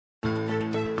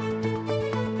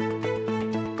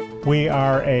We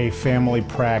are a family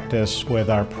practice with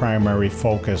our primary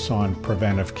focus on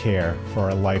preventive care for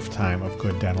a lifetime of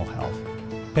good dental health.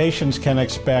 Patients can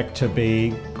expect to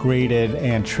be greeted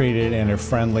and treated in a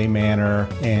friendly manner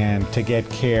and to get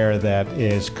care that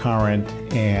is current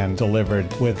and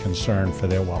delivered with concern for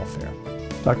their welfare.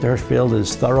 Dr. Hirshfield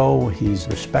is thorough, he's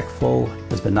respectful.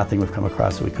 There's been nothing we've come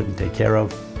across that we couldn't take care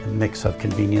of. A mix of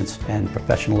convenience and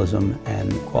professionalism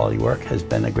and quality work has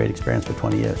been a great experience for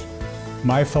 20 years.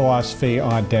 My philosophy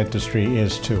on dentistry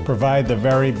is to provide the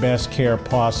very best care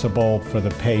possible for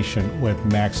the patient with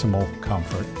maximal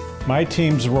comfort. My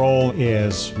team's role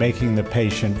is making the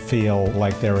patient feel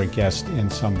like they're a guest in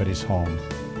somebody's home.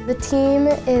 The team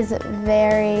is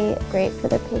very great for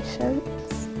the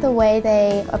patients. The way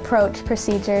they approach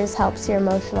procedures helps your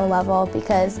emotional level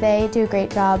because they do a great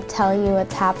job telling you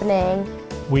what's happening.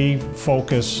 We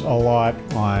focus a lot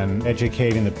on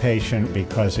educating the patient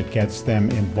because it gets them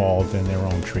involved in their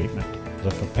own treatment.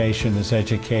 If a patient is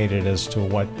educated as to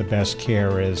what the best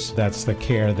care is, that's the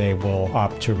care they will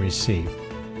opt to receive.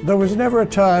 There was never a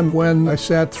time when I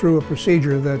sat through a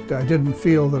procedure that I didn't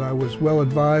feel that I was well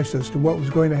advised as to what was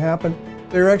going to happen.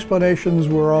 Their explanations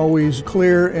were always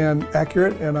clear and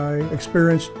accurate, and I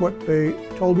experienced what they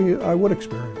told me I would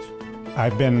experience.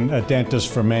 I've been a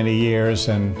dentist for many years,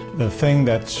 and the thing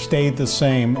that stayed the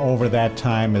same over that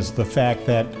time is the fact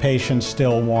that patients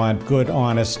still want good,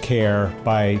 honest care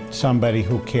by somebody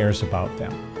who cares about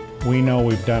them. We know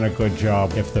we've done a good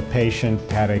job if the patient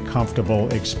had a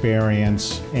comfortable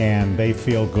experience and they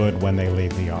feel good when they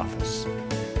leave the office.